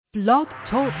Blog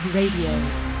Talk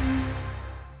Radio.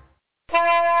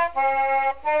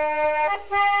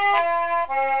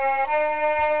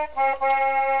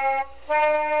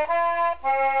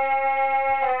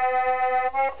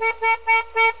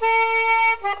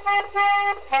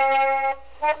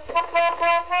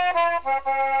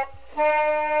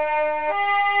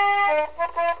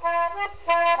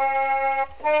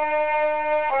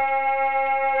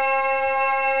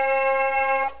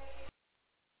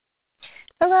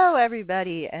 Hello,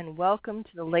 everybody, and welcome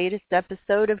to the latest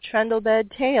episode of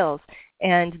Trundlebed Tales.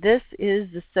 And this is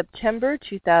the September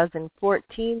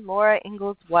 2014 Laura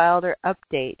Ingalls Wilder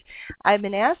update. I've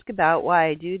been asked about why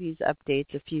I do these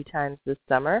updates a few times this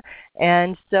summer,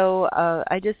 and so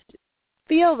I just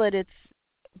feel that it's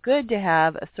good to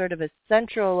have a sort of a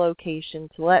central location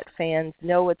to let fans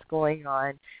know what's going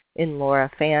on in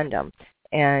Laura fandom.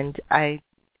 And I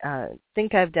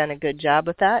think I've done a good job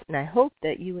with that, and I hope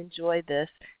that you enjoy this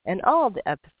and all of the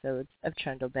episodes of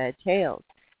Trundlebed Tales.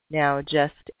 Now,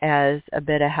 just as a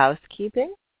bit of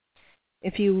housekeeping,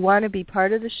 if you want to be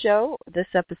part of the show, this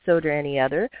episode or any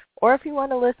other, or if you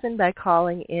want to listen by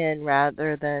calling in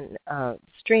rather than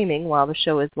streaming while the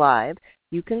show is live,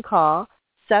 you can call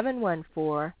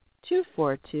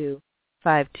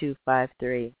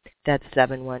 714-242-5253. That's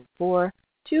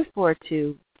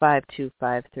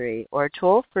 714-242-5253, or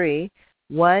toll-free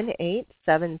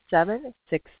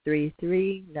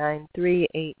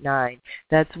 1-877-633-9389.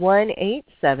 That's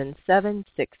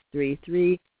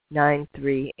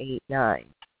 1-877-633-9389.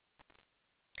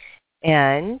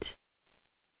 And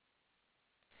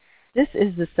this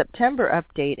is the September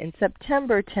update, and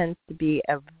September tends to be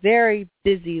a very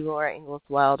busy Laura Ingalls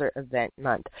Wilder event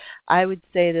month. I would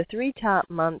say the three top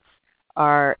months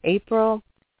are April,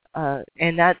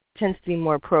 and that tends to be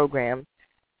more programs,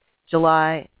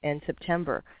 July and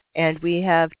September. And we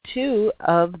have two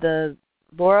of the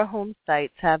Laura home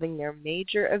sites having their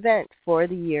major event for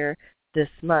the year this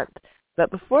month.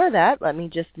 But before that, let me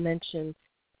just mention,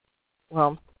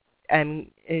 well, I'm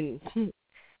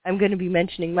going to be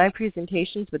mentioning my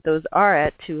presentations, but those are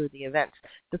at two of the events.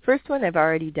 The first one I've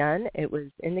already done. It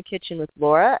was In the Kitchen with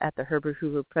Laura at the Herbert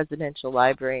Hoover Presidential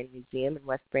Library and Museum in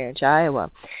West Branch, Iowa.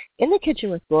 In the Kitchen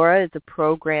with Laura is a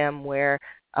program where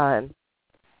I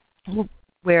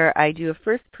do a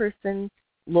first-person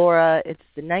Laura. It's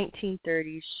the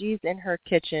 1930s. She's in her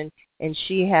kitchen, and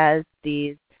she has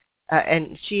these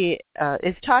and she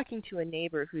is talking to a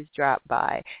neighbor who's dropped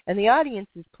by, and the audience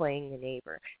is playing the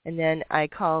neighbor. And then I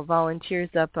call volunteers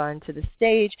up onto the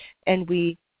stage, and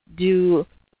we do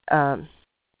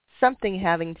something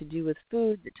having to do with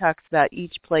food that talks about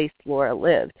each place Laura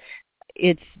lived.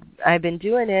 I've been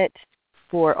doing it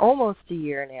for almost a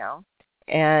year now,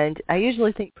 and I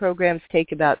usually think programs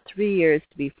take about 3 years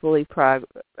to be fully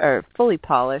polished,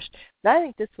 but I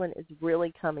think this one is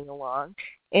really coming along.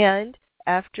 And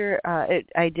after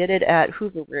I did it at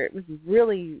Hoover, where it was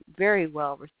really very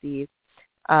well received,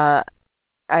 I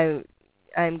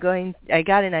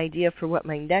got an idea for what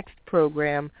my next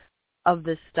program of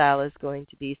this style is going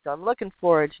to be. So I'm looking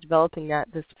forward to developing that.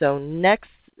 So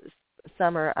next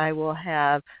summer I will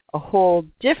have a whole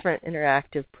different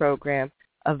interactive program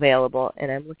available,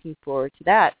 and I'm looking forward to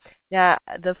that. Now,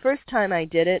 the first time I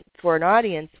did it for an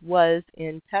audience was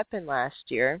in Pepin last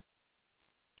year.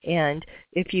 And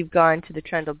if you've gone to the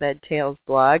Trundlebed Tales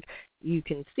blog, you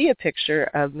can see a picture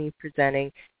of me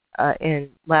presenting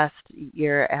in last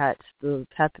year at the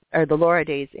Laura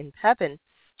Days in Pepin.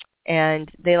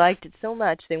 And they liked it so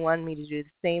much they wanted me to do the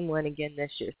same one again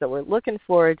this year. So we're looking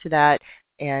forward to that,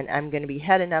 and I'm going to be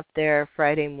heading up there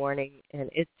Friday morning, and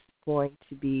it's going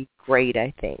to be great,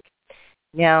 I think.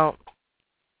 Now,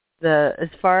 as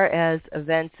far as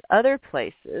events other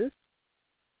places,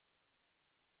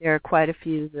 there are quite a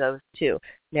few of those, too.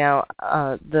 Now,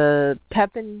 the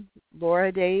Pepin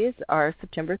Laura Days are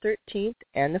September 13th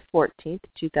and the 14th,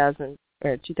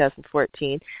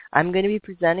 2014. I'm going to be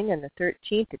presenting on the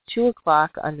 13th at 2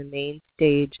 o'clock on the main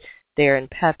stage there in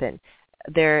Pepin.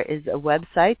 There is a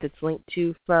website that's linked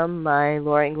to from my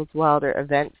Laura Ingalls Wilder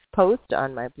events post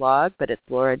on my blog, but it's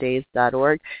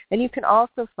lauradays.org. And you can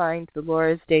also find the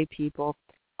Laura's Day people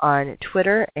on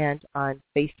Twitter and on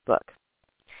Facebook.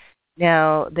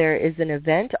 Now, there is an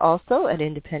event also at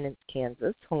Independence,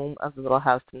 Kansas, home of the Little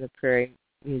House on the Prairie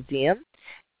Museum,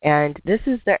 and this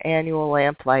is their annual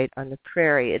Lamplight on the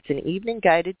Prairie. It's an evening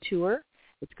guided tour.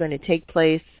 It's going to take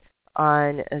place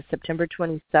on September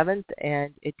 27th,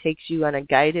 and it takes you on a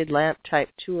guided lamp-type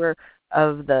tour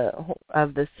of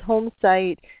this home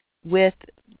site with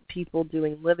people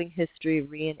doing living history,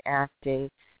 reenacting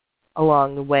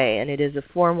along the way. And it is a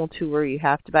formal tour. You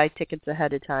have to buy tickets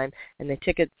ahead of time, and the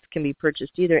tickets can be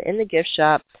purchased either in the gift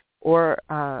shop or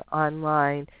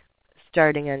online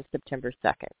starting on September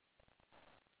 2nd.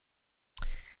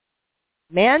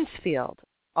 Mansfield,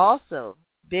 also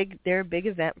their big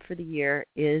event for the year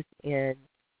is in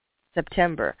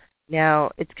September.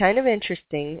 Now, it's kind of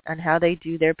interesting on how they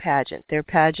do their pageant. Their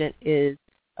pageant is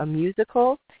a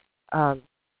musical, and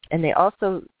they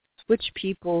also switch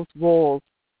people's roles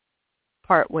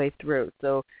partway through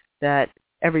so that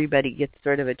everybody gets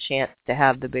sort of a chance to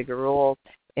have the bigger role,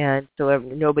 and so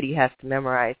nobody has to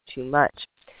memorize too much.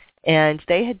 And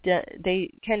they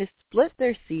kind of split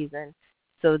their season,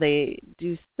 so they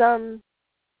do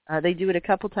they do it a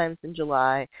couple times in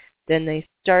July, then they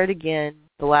start again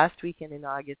the last weekend in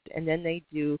August, and then they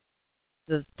do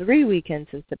the 3 weekends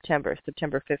in September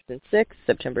 5th and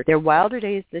 6th. Their Wilder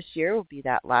Days this year will be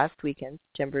that last weekend,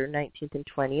 September 19th and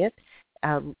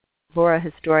 20th. Laura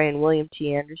historian William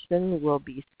T. Anderson will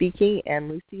be speaking, and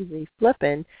Lucy Lee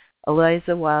Flippin,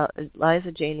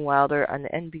 Eliza Jane Wilder on the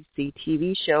NBC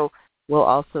TV show, will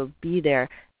also be there.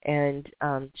 And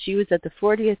she was at the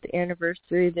 40th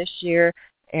anniversary this year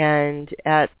and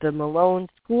at the Malone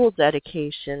School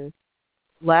dedication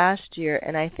last year.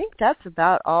 And I think that's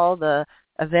about all the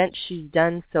events she's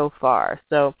done so far.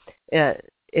 So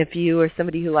if you are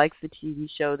somebody who likes the TV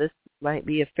show, this might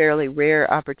be a fairly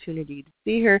rare opportunity to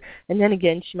see her. And then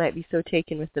again, she might be so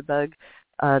taken with the bug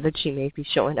that she may be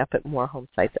showing up at more home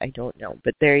sites. I don't know.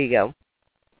 But there you go.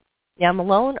 Now,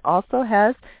 Malone also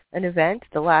has an event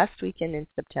the last weekend in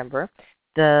September.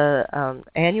 The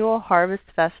annual Harvest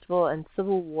Festival and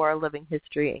Civil War Living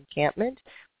History Encampment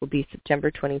will be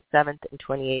September 27th and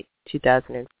 28th,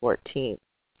 2014.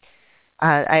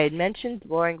 I had mentioned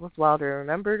the Laura Ingalls Wilder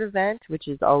Remembered event, which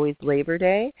is always Labor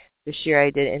Day. This year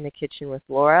I did In the Kitchen with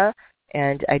Laura,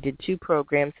 and I did 2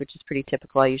 programs, which is pretty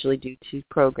typical. I usually do 2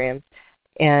 programs.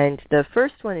 And the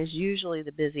first one is usually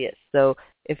the busiest. So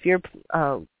if you're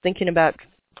thinking about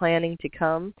planning to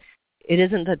come, it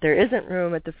isn't that there isn't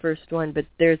room at the first one, but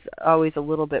there's always a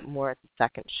little bit more at the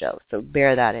second show. So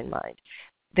bear that in mind.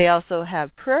 They also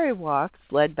have prairie walks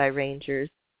led by rangers,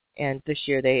 and this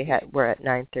year they were at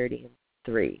 9:30 and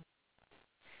 3.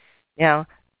 Now,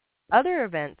 other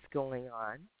events going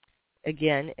on,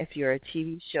 again, if you're a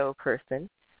TV show person,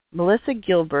 Melissa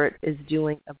Gilbert is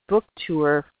doing a book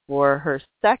tour for her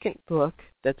second book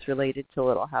that's related to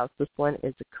Little House. This one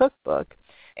is a cookbook,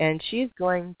 and she's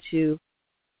going to,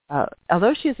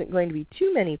 although she isn't going to be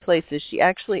too many places, she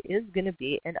actually is going to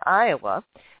be in Iowa,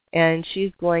 and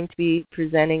she's going to be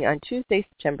presenting on Tuesday,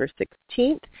 September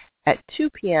 16th at 2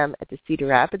 p.m. at the Cedar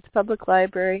Rapids Public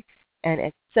Library and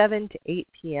at 7 to 8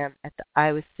 p.m. at the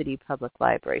Iowa City Public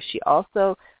Library. She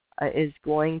also is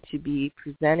going to be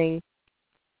presenting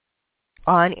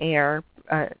on air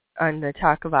on the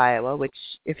Talk of Iowa, which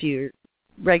if you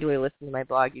regularly listen to my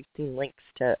blog, you've seen links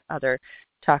to other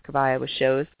Talk of Iowa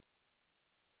shows.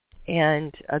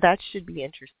 And that should be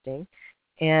interesting.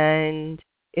 And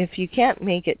if you can't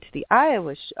make it to the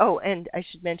Iowa and I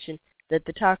should mention that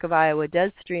the Talk of Iowa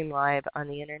does stream live on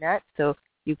the Internet, so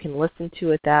you can listen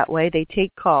to it that way. They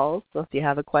take calls, so if you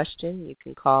have a question, you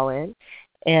can call in.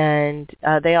 And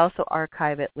they also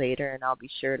archive it later, and I'll be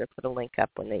sure to put a link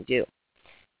up when they do.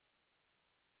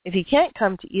 If you can't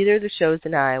come to either of the shows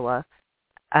in Iowa,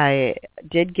 I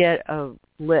did get a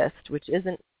list, which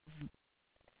isn't,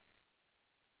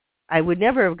 I would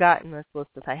never have gotten this list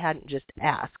if I hadn't just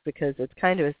asked, because it's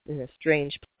kind of in a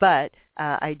strange, but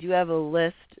I do have a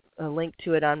link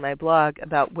to it on my blog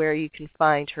about where you can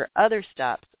find her other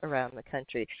stops around the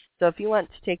country. So if you want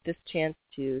to take this chance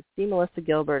to see Melissa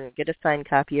Gilbert and get a signed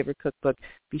copy of her cookbook,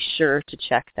 be sure to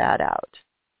check that out.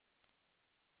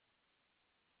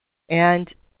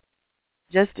 And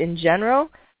just in general,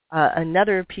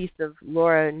 another piece of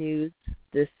Laura news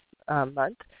this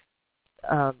month,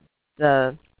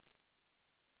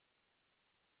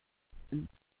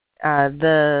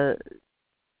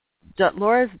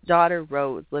 Laura's daughter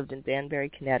Rose lived in Danbury,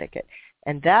 Connecticut,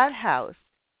 and that house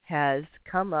has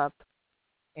come up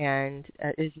and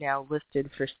is now listed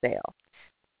for sale.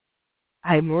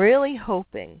 I'm really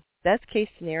hoping, best case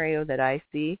scenario that I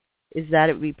see, is that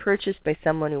it would be purchased by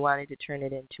someone who wanted to turn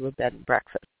it into a bed and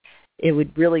breakfast. It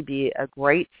would really be a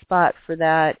great spot for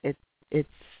that. It's a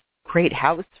great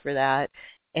house for that.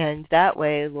 And that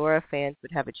way, Laura fans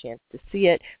would have a chance to see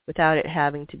it without it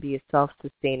having to be a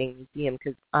self-sustaining museum,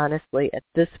 because honestly, at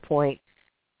this point,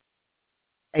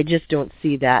 I just don't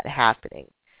see that happening.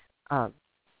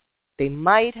 They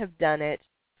might have done it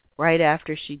right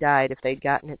after she died if they'd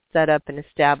gotten it set up and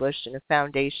established in a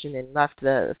foundation and left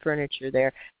the furniture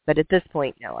there. But at this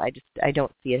point, no, I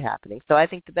don't see it happening. So I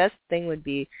think the best thing would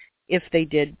be if they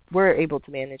were able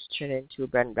to manage to turn it into a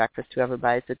bed and breakfast, whoever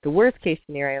buys it. The worst case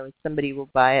scenario is somebody will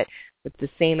buy it with the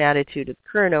same attitude as the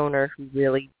current owner who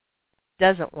really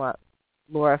doesn't want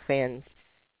Laura fans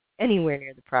anywhere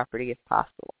near the property if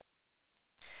possible.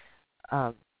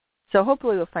 So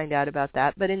hopefully we'll find out about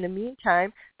that. But in the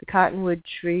meantime, the Cottonwood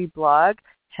Tree blog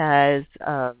has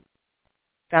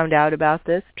found out about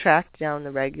this, tracked down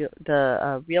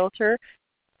the realtor,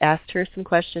 asked her some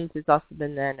questions. There's also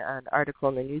been then an article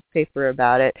in the newspaper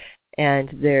about it, and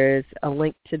there's a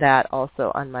link to that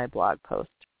also on my blog post.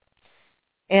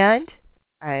 And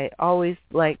I always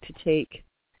like to take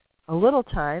a little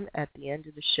time at the end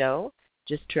of the show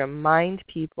just to remind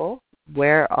people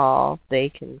where all they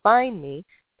can find me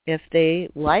if they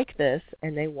like this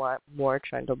and they want more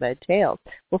Trundlebed Tales.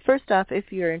 Well, first off,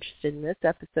 if you're interested in this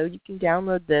episode, you can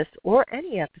download this or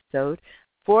any episode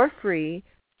for free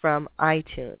from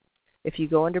iTunes. If you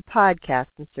go under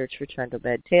podcasts and search for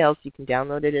Trundlebed Tales, you can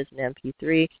download it as an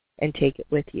MP3 and take it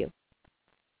with you.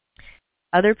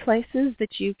 Other places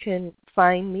that you can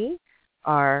find me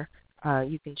are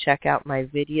you can check out my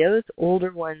videos.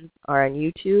 Older ones are on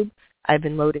YouTube. I've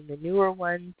been loading the newer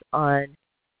ones on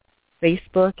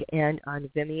Facebook and on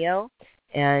Vimeo,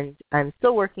 and I'm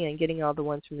still working on getting all the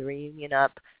ones from the reunion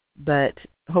up, but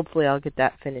hopefully I'll get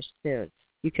that finished soon.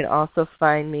 You can also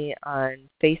find me on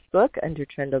Facebook under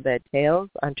Trundlebed Tales,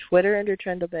 on Twitter under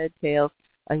Trundlebed Tales,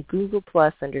 on Google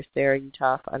Plus under Sarah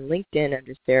Uthoff, on LinkedIn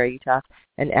under Sarah Uthoff,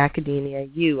 and Academia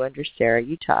U under Sarah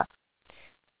Uthoff.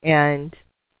 And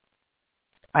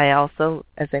I also,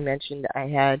 as I mentioned, I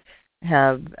have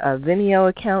a Vimeo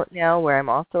account now where I'm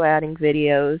also adding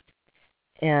videos,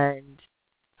 and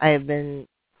I have been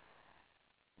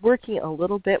working a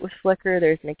little bit with Flickr.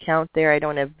 There's an account there. I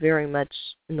don't have very much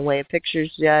in the way of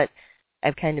pictures yet.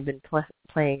 I've kind of been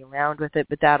playing around with it,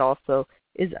 but that also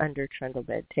is under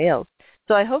Trundlebed Tales.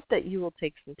 So I hope that you will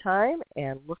take some time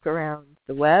and look around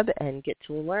the web and get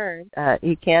to learn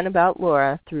you can about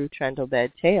Laura through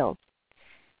Trundlebed Tales.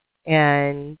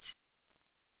 And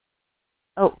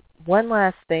one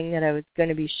last thing that I was going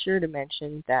to be sure to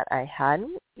mention that I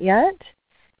hadn't yet,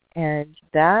 and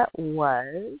that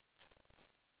was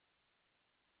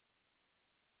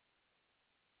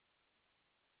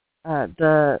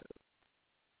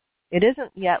it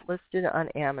isn't yet listed on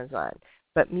Amazon,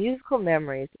 but Musical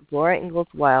Memories of Laura Ingalls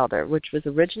Wilder, which was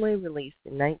originally released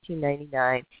in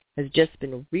 1999, has just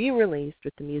been re-released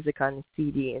with the music on the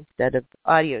CD instead of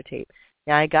audio tape.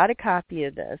 Now, I got a copy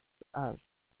of this, I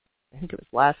think it was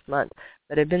last month,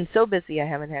 but I've been so busy I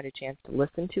haven't had a chance to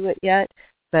listen to it yet,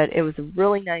 but it was a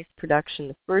really nice production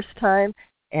the first time,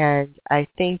 and I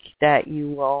think that you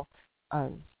will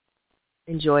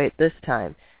enjoy it this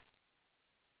time.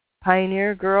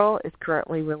 Pioneer Girl is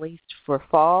currently released for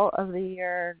fall of the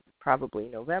year, probably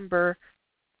November.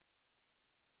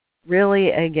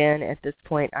 Really, again, at this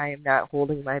point, I am not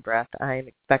holding my breath. I am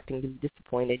expecting to be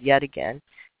disappointed yet again.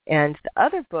 And the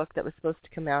other book that was supposed to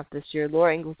come out this year,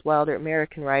 Laura Ingalls Wilder,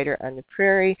 American Writer on the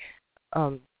Prairie,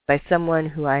 by someone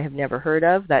who I have never heard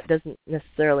of. That doesn't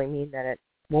necessarily mean that it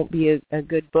won't be a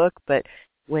good book, but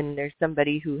when there's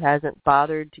somebody who hasn't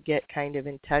bothered to get kind of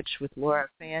in touch with Laura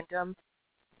fandom,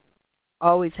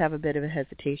 always have a bit of a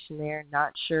hesitation there,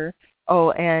 not sure.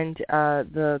 Oh, and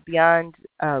the Beyond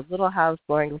Little House,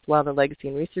 Laura Ingalls Wilder Legacy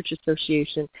and Research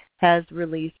Association has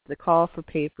released the call for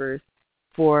papers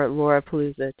for Laura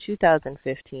Palooza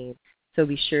 2015, so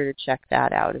be sure to check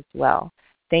that out as well.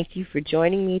 Thank you for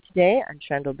joining me today on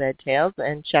Trundlebed Tales,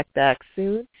 and check back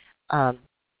soon. And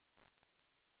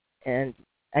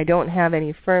I don't have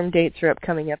any firm dates for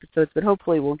upcoming episodes, but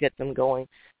hopefully we'll get them going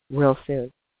real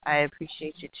soon. I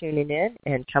appreciate you tuning in,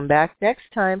 and come back next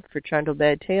time for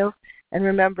Trundlebed Tales, and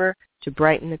remember to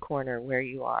brighten the corner where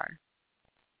you are.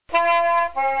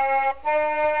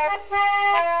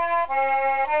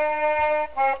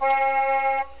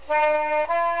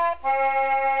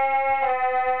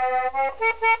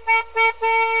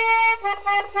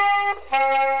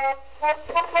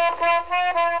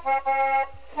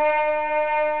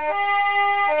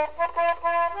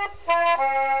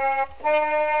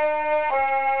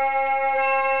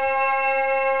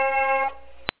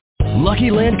 Lucky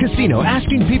Land Casino,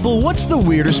 asking people, what's the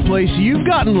weirdest place you've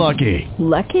gotten lucky?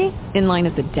 Lucky? In line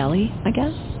at the deli, I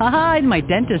guess? Aha, in my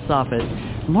dentist's office.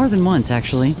 More than once,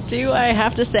 actually. Do I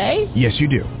have to say? Yes, you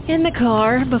do. In the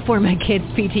car before my kids'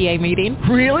 PTA meeting.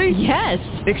 Really? Yes.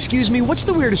 Excuse me, what's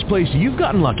the weirdest place you've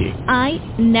gotten lucky? I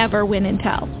never win and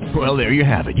tell. Well, there you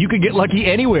have it. You can get lucky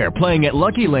anywhere, playing at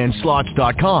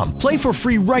LuckyLandSlots.com. Play for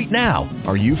free right now.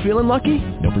 Are you feeling lucky?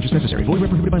 No purchase necessary. Void where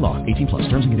prohibited by law. 18+.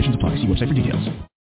 Terms and conditions apply. See website for details.